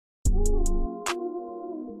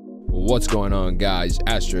What's going on, guys?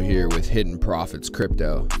 Astro here with Hidden Profits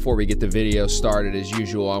Crypto. Before we get the video started, as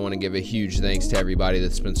usual, I want to give a huge thanks to everybody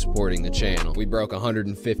that's been supporting the channel. We broke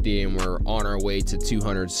 150 and we're on our way to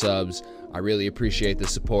 200 subs. I really appreciate the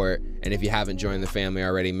support, and if you haven't joined the family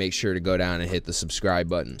already, make sure to go down and hit the subscribe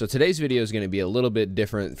button. So today's video is going to be a little bit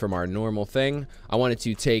different from our normal thing. I wanted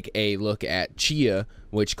to take a look at Chia,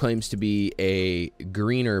 which claims to be a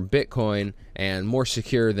greener Bitcoin and more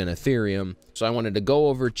secure than Ethereum. So I wanted to go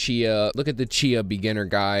over Chia, look at the Chia beginner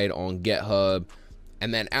guide on GitHub,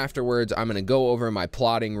 and then afterwards I'm going to go over my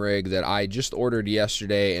plotting rig that I just ordered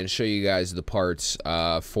yesterday and show you guys the parts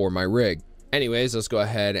for my rig. Anyways, let's go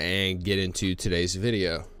ahead and get into today's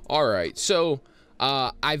video. All right, so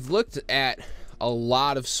I've looked at a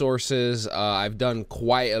lot of sources. I've done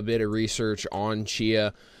quite a bit of research on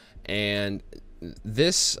Chia, and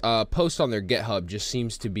this post on their GitHub just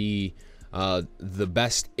seems to be the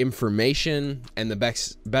best information and the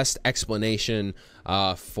best explanation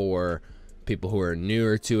for people who are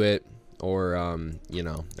newer to it, or you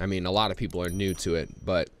know, I mean, a lot of people are new to it,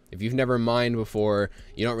 but if you've never mined before,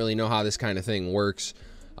 you don't really know how this kind of thing works.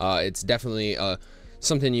 It's definitely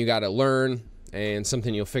something you got to learn and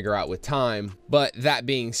something you'll figure out with time. But that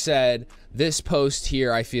being said, this post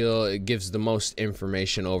here, I feel it gives the most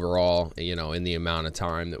information overall, you know, in the amount of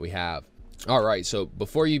time that we have. All right, so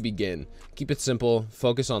before you begin, keep it simple,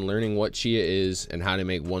 focus on learning what Chia is and how to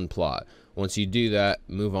make one plot. Once you do that,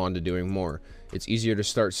 move on to doing more. It's easier to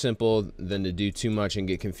start simple than to do too much and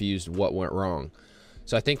get confused what went wrong.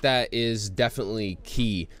 So I think that is definitely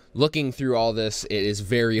key. Looking through all this, it is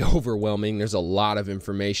very overwhelming. There's a lot of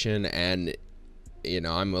information, and you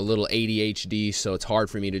know, I'm a little ADHD, so it's hard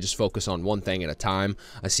for me to just focus on one thing at a time.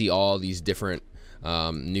 I see all these different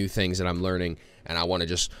new things that I'm learning, and I want to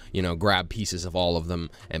just, you know, grab pieces of all of them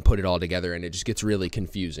and put it all together, and it just gets really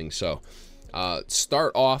confusing. So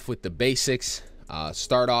start off with the basics.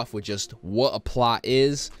 Start off with just what a plot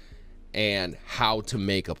is and how to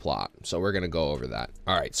make a plot. So we're gonna go over that.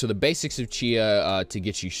 All right, so the basics of Chia to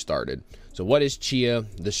get you started. So what is Chia?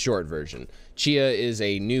 The short version. Chia is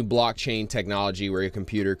a new blockchain technology where your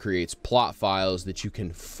computer creates plot files that you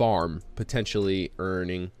can farm, potentially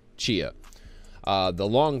earning Chia. The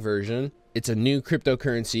long version, it's a new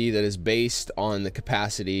cryptocurrency that is based on the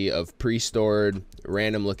capacity of pre-stored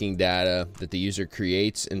random looking data that the user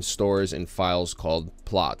creates and stores in files called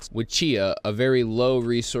plots. With Chia, a very low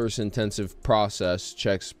resource intensive process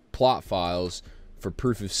checks plot files for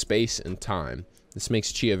proof of space and time. This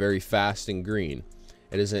makes Chia very fast and green.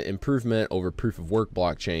 It is an improvement over proof of work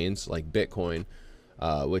blockchains like Bitcoin,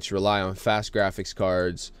 which rely on fast graphics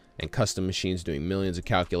cards and custom machines doing millions of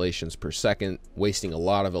calculations per second, wasting a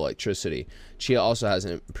lot of electricity. Chia also has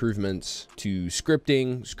improvements to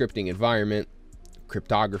scripting environment,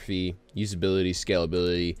 cryptography, usability,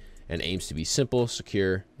 scalability, and aims to be simple,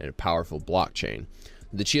 secure, and a powerful blockchain.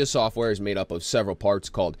 The Chia software is made up of several parts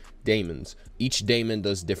called daemons. Each daemon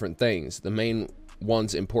does different things. The main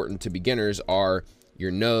ones important to beginners are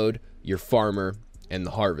your node, your farmer, and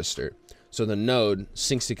the harvester. So the node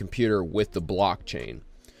syncs the computer with the blockchain.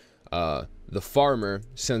 The farmer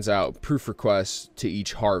sends out proof requests to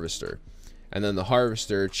each harvester, and then the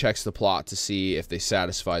harvester checks the plot to see if they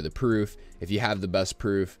satisfy the proof. If you have the best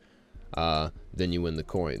proof, then you win the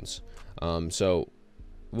coins. So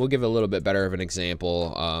we'll give a little bit better of an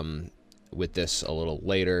example with this a little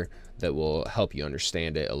later that will help you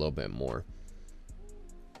understand it a little bit more.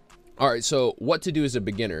 All right, so what to do as a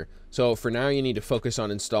beginner. So for now, you need to focus on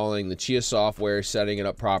installing the Chia software, setting it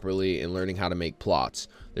up properly, and learning how to make plots.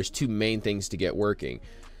 There's two main things to get working.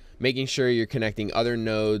 Making sure you're connecting other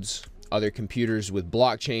nodes, other computers with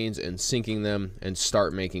blockchains and syncing them, and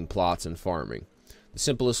start making plots and farming. The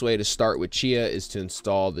simplest way to start with Chia is to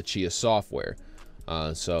install the Chia software.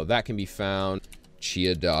 So that can be found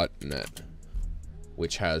chia.net,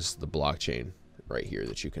 which has the blockchain right here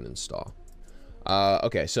that you can install.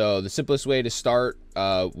 Okay, so the simplest way to start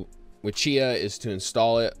with Chia is to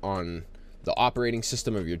install it on the operating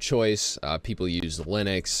system of your choice. People use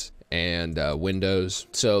Linux and Windows.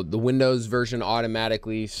 So the Windows version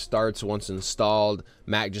automatically starts once installed.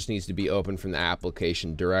 Mac just needs to be open from the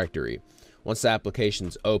application directory. Once the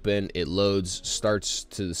application's open, it loads, starts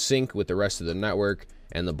to sync with the rest of the network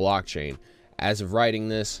and the blockchain. As of writing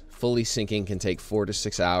this, fully syncing can take 4 to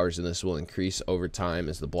 6 hours, and this will increase over time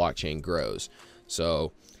as the blockchain grows.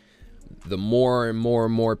 So the more and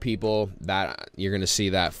more people that you're going to see,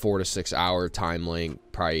 that 4 to 6 hour time length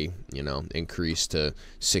probably, you know, increase to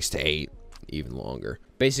 6 to 8, even longer.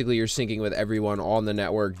 Basically, you're syncing with everyone on the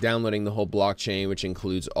network, downloading the whole blockchain, which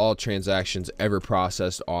includes all transactions ever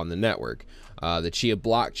processed on the network. The Chia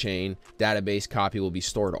blockchain database copy will be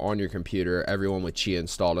stored on your computer. Everyone with Chia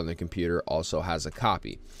installed on the computer also has a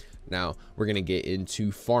copy. Now we're going to get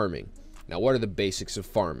into farming. Now, what are the basics of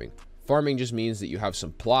farming? Farming just means that you have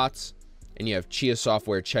some plots and you have Chia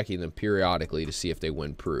software checking them periodically to see if they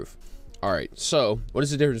win proof. All right, so what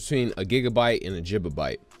is the difference between a gigabyte and a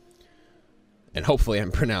gigabyte? And hopefully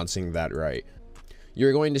I'm pronouncing that right.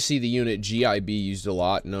 You're going to see the unit GIB used a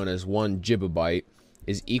lot, known as 1 gigabyte,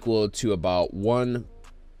 is equal to about 1.07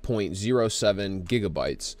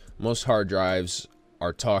 gigabytes. Most hard drives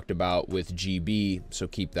are talked about with GB, so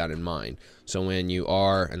keep that in mind. So when you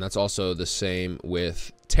are, and that's also the same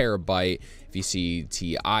with terabyte. If you see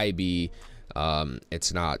TIB,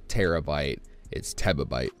 it's not terabyte, it's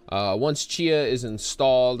tebabyte. Once Chia is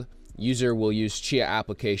installed, user will use Chia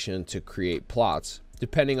application to create plots.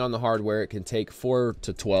 Depending on the hardware, it can take 4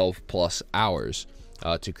 to 12 plus hours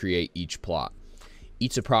to create each plot.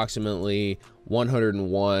 Each approximately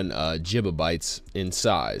 101 gigabytes in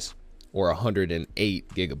size, or 108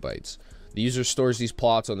 gigabytes. The user stores these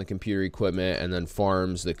plots on the computer equipment and then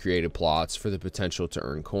farms the created plots for the potential to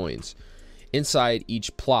earn coins. Inside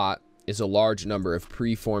each plot is a large number of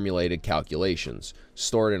pre-formulated calculations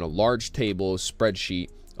stored in a large table spreadsheet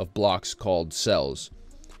of blocks called cells.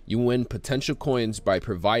 You win potential coins by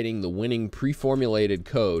providing the winning pre-formulated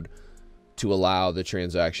code to allow the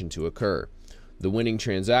transaction to occur. The winning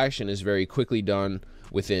transaction is very quickly done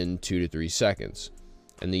within 2 to 3 seconds,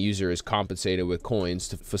 and the user is compensated with coins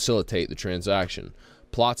to facilitate the transaction.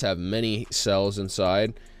 Plots have many cells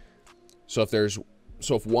inside, so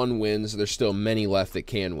if one wins, there's still many left that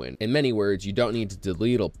can win. In many words, you don't need to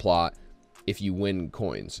delete a plot if you win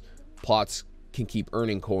coins. Plots can keep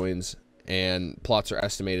earning coins, and plots are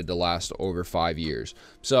estimated to last over 5 years.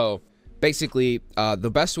 So basically,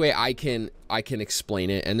 the best way I can explain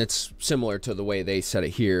it, and it's similar to the way they said it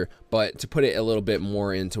here, but to put it a little bit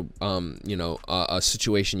more into a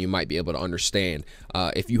situation you might be able to understand.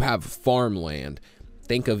 If you have farmland,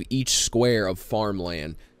 think of each square of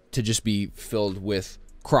farmland to just be filled with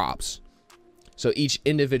crops. So each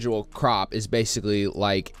individual crop is basically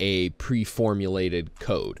like a pre-formulated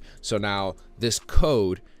code. So now this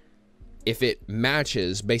code, if it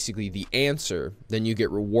matches basically the answer, then you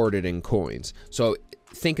get rewarded in coins. So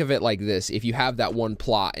think of it like this: if you have that one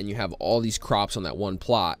plot and you have all these crops on that one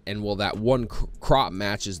plot, and well, that one crop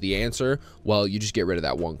matches the answer, well, you just get rid of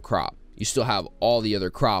that one crop. You still have all the other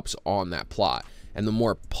crops on that plot, and the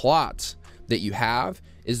more plots that you have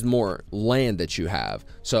is more land that you have.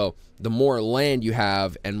 So the more land you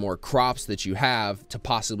have and more crops that you have to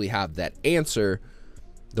possibly have that answer,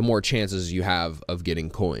 the more chances you have of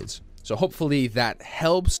getting coins. So hopefully that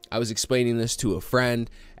helps. I was explaining this to a friend,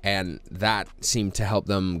 and that seemed to help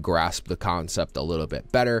them grasp the concept a little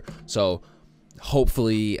bit better. So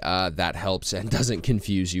hopefully that helps and doesn't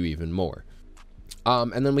confuse you even more.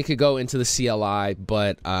 And then we could go into the CLI,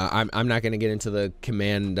 but I'm not going to get into the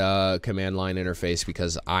command line interface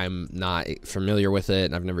because I'm not familiar with it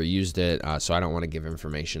and I've never used it, so I don't want to give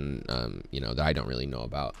information that I don't really know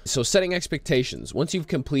about. So setting expectations: once you've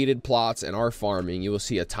completed plots and are farming, you will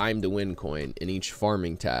see a time to win coin in each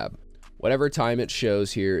farming tab. Whatever time it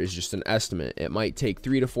shows here is just an estimate. It might take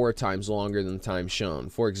 3 to 4 times longer than the time shown.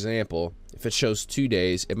 For example, if it shows 2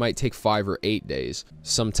 days, it might take 5 or 8 days,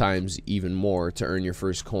 sometimes even more, to earn your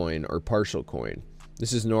first coin or partial coin.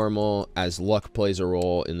 This is normal, as luck plays a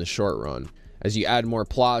role in the short run. As you add more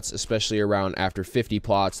plots, especially around after 50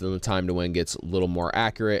 plots, then the time to win gets a little more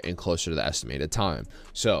accurate and closer to the estimated time.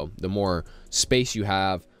 So the more space you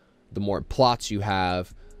have, the more plots you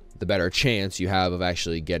have, the better chance you have of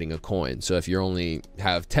actually getting a coin. So if you only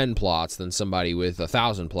have 10 plots, then somebody with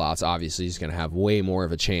 1,000 plots obviously is going to have way more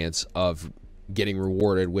of a chance of getting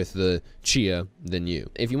rewarded with the Chia than you.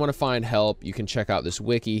 If you want to find help, you can check out this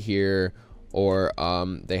wiki here, or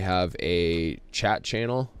they have a chat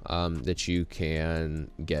channel that you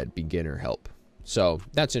can get beginner help. So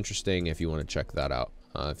that's interesting if you want to check that out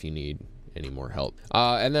if you need any more help.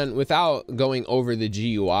 And then without going over the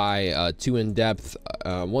GUI too in depth,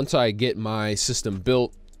 once I get my system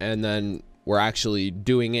built and then we're actually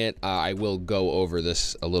doing it, I will go over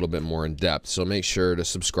this a little bit more in depth. So make sure to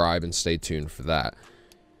subscribe and stay tuned for that.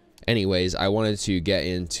 Anyways, I wanted to get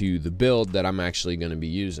into the build that I'm actually going to be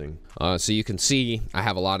using. So you can see I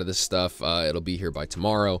have a lot of this stuff. It'll be here by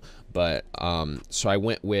tomorrow. But so I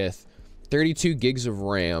went with 32 gigs of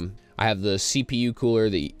RAM. I have the CPU cooler,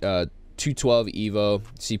 the 212 Evo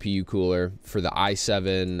CPU cooler for the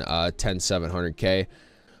i7 10700K,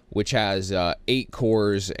 which has 8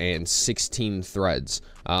 cores and 16 threads.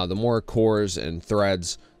 The more cores and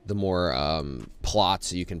threads, the more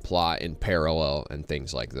plots you can plot in parallel and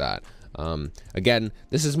things like that. Again,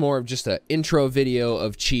 this is more of just an intro video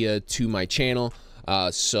of Chia to my channel.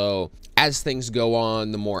 So as things go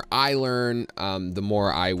on, the more I learn, the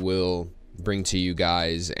more I will bring to you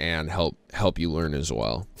guys and help you learn as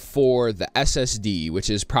well. For the SSD, which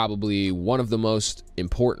is probably one of the most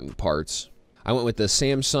important parts, I went with the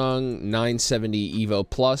Samsung 970 EVO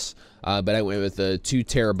Plus, but I went with the 2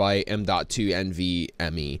 terabyte M.2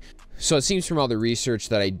 NVMe. So it seems from all the research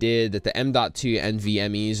that I did that the M.2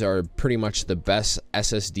 NVMe's are pretty much the best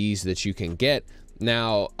SSDs that you can get.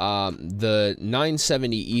 Now, the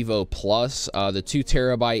 970 EVO Plus, the 2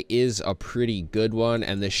 terabyte is a pretty good one,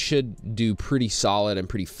 and this should do pretty solid and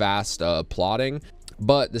pretty fast plotting.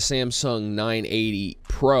 But the Samsung 980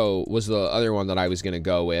 Pro was the other one that I was going to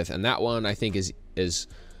go with, and that one I think is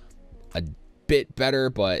a bit better,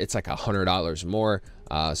 but it's like $100 more.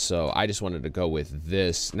 So I just wanted to go with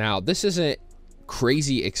this. Now, this isn't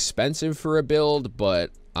crazy expensive for a build,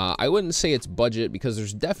 but I wouldn't say it's budget, because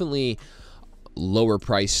there's definitely lower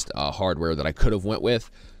priced hardware that I could have went with.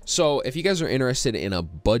 So if you guys are interested in a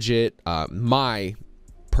budget, my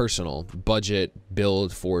personal budget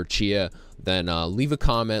build for Chia, then leave a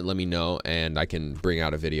comment, let me know, and I can bring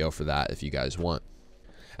out a video for that if you guys want.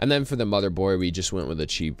 And then for the motherboard, we just went with a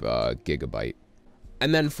cheap Gigabyte.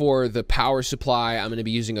 And then for the power supply, I'm going to be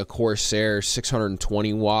using a Corsair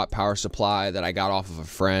 620 watt power supply that I got off of a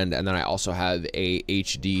friend. And then I also have a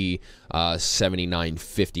HD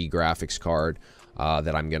 7950 graphics card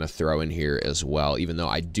that I'm going to throw in here as well. Even though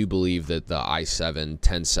I do believe that the i7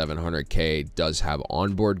 10700K does have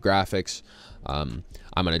onboard graphics, I'm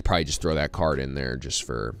going to probably just throw that card in there just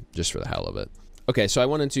for the hell of it. Okay, so I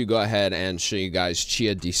wanted to go ahead and show you guys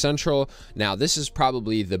Chia Decentral. Now, this is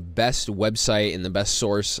probably the best website and the best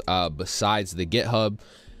source besides the GitHub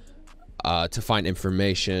to find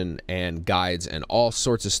information and guides and all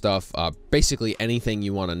sorts of stuff. Basically, anything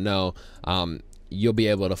you want to know, you'll be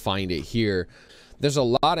able to find it here. There's a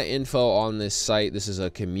lot of info on this site. This is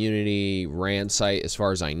a community ran site as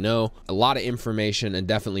far as I know. A lot of information and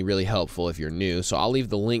definitely really helpful if you're new. So I'll leave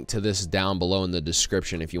the link to this down below in the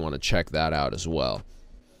description if you want to check that out as well.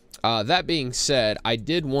 That being said, I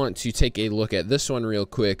did want to take a look at this one real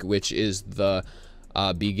quick, which is the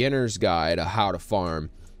beginner's guide of how to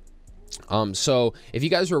farm. So if you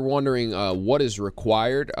guys were wondering what is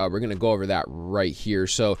required, we're going to go over that right here.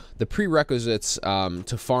 So the prerequisites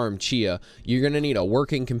to farm Chia: you're going to need a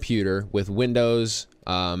working computer with Windows,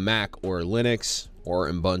 Mac, or Linux, or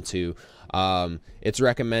Ubuntu. It's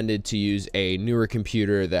recommended to use a newer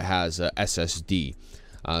computer that has a SSD.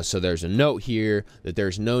 So there's a note here that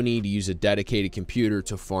there's no need to use a dedicated computer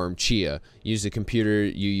to farm Chia. Use the computer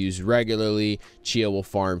you use regularly. Chia will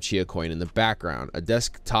farm Chia coin in the background. A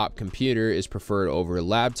desktop computer is preferred over a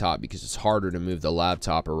laptop because it's harder to move the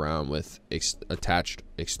laptop around with attached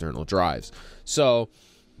external drives. So,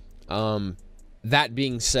 that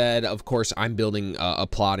being said, of course, I'm building a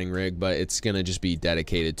plotting rig, but it's going to just be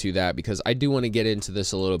dedicated to that because I do want to get into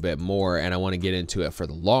this a little bit more, and I want to get into it for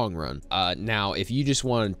the long run. Now, if you just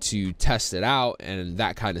want to test it out and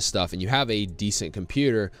that kind of stuff, and you have a decent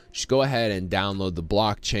computer, just go ahead and download the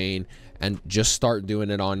blockchain and just start doing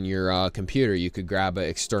it on your computer. You could grab an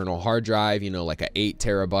external hard drive, you know, like a 8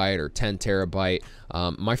 terabyte or 10 terabyte.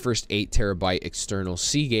 My first 8 terabyte external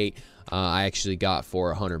Seagate, I actually got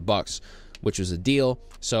for $100. Which was a deal.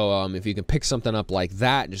 So if you can pick something up like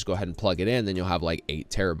that, just go ahead and plug it in, then you'll have like 8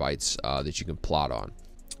 terabytes that you can plot on.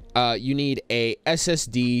 You need a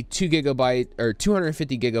SSD 2 gigabyte or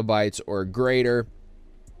 250 gigabytes or greater.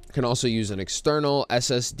 You can also use an external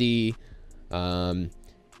SSD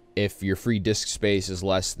if your free disk space is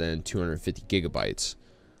less than 250 gigabytes.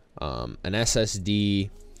 An SSD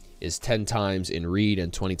is 10 times in read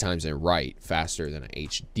and 20 times in write faster than an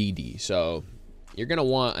HDD. So you're going to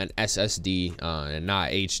want an SSD and not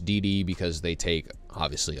HDD because they take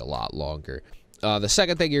obviously a lot longer. The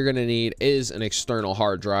second thing you're going to need is an external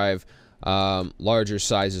hard drive. Larger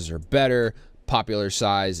sizes are better. Popular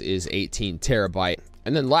size is 18 terabyte.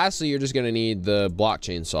 And then lastly, you're just going to need the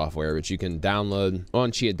blockchain software, which you can download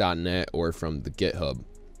on chia.net or from the GitHub.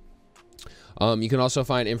 You can also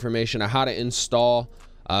find information on how to install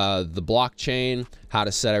the blockchain, how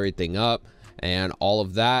to set everything up, and all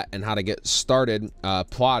of that, and how to get started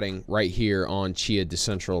plotting right here on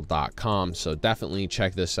chiadecentral.com. So definitely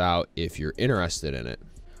check this out if you're interested in it.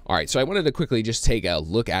 All right, so I wanted to quickly just take a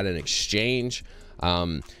look at an exchange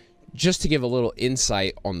just to give a little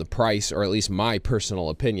insight on the price, or at least my personal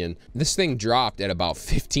opinion. This thing dropped at about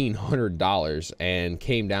 $1,500 and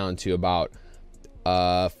came down to about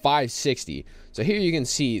 $560. So here you can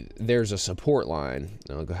see there's a support line.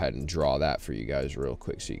 I'll go ahead and draw that for you guys real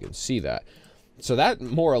quick so you can see that. So that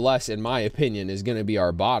more or less, in my opinion, is going to be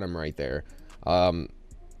our bottom right there.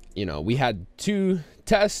 You know, we had 2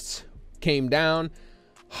 tests, came down,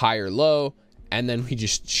 higher low, and then we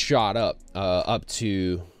just shot up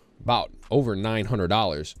to about over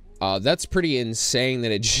 $900. That's pretty insane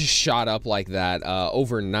that it just shot up like that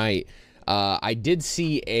overnight. I did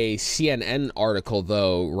see a CNN article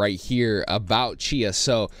though right here about Chia,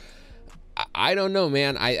 so I don't know,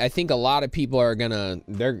 man. I think a lot of people are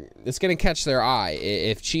it's gonna catch their eye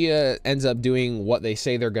if Chia ends up doing what they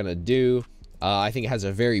say they're gonna do. I think it has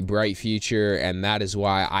a very bright future, and that is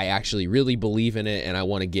why I actually really believe in it and I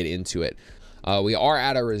want to get into it. We are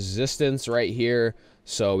at a resistance right here,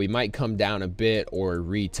 so we might come down a bit or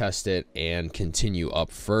retest it and continue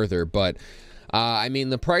up further. But I mean,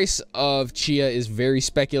 the price of Chia is very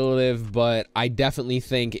speculative, but I definitely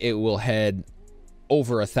think it will head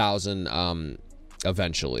over 1,000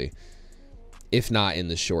 eventually, if not in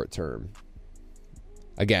the short term.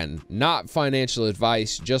 Again, not financial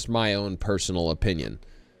advice, just my own personal opinion.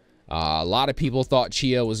 A lot of people thought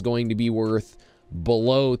Chia was going to be worth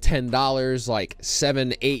below $10, like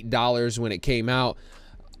 $7, $8 when it came out.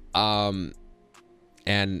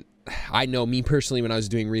 And I know, me personally, when I was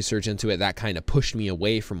doing research into it, that kind of pushed me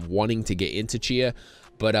away from wanting to get into Chia.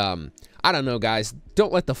 But I don't know, guys.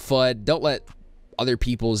 Don't let the FUD, don't let other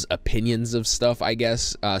people's opinions of stuff, I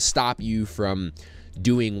guess, stop you from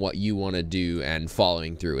doing what you want to do and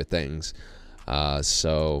following through with things.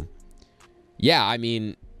 So yeah, I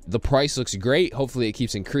mean, the price looks great. Hopefully it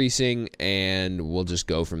keeps increasing and we'll just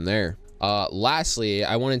go from there. Lastly,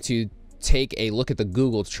 I wanted to take a look at the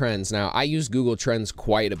Google Trends. Now, I use Google Trends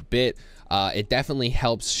quite a bit. It definitely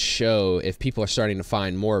helps show if people are starting to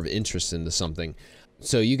find more of interest into something.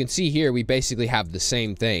 So you can see here, we basically have the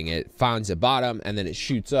same thing. It finds a bottom and then it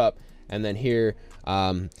shoots up. And then here,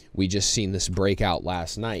 we just seen this breakout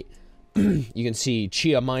last night. You can see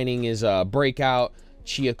Chia mining is a breakout,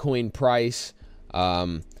 Chia coin price,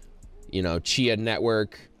 you know, Chia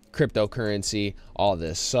network, cryptocurrency, all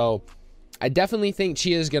this. So I definitely think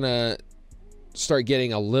Chia is gonna start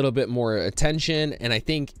getting a little bit more attention. And I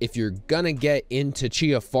think if you're gonna get into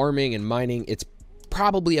Chia farming and mining, it's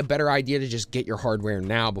probably a better idea to just get your hardware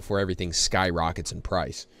now before everything skyrockets in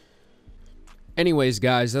price. Anyways,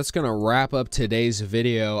 guys, that's gonna wrap up today's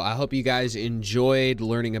video. I hope you guys enjoyed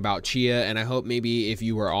learning about Chia, and I hope maybe if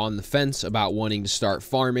you were on the fence about wanting to start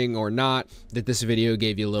farming or not, that this video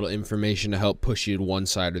gave you a little information to help push you to one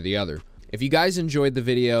side or the other. If you guys enjoyed the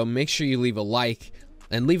video, make sure you leave a like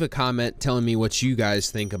and leave a comment telling me what you guys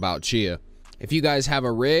think about Chia. If you guys have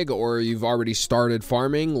a rig or you've already started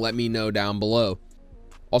farming, let me know down below.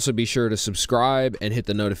 Also, be sure to subscribe and hit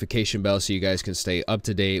the notification bell so you guys can stay up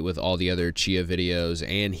to date with all the other Chia videos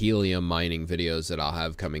and helium mining videos that I'll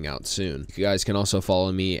have coming out soon. You guys can also follow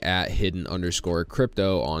me at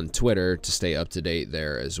hidden_crypto on Twitter to stay up to date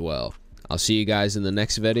there as well. I'll see you guys in the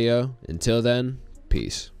next video. Until then,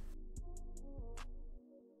 peace.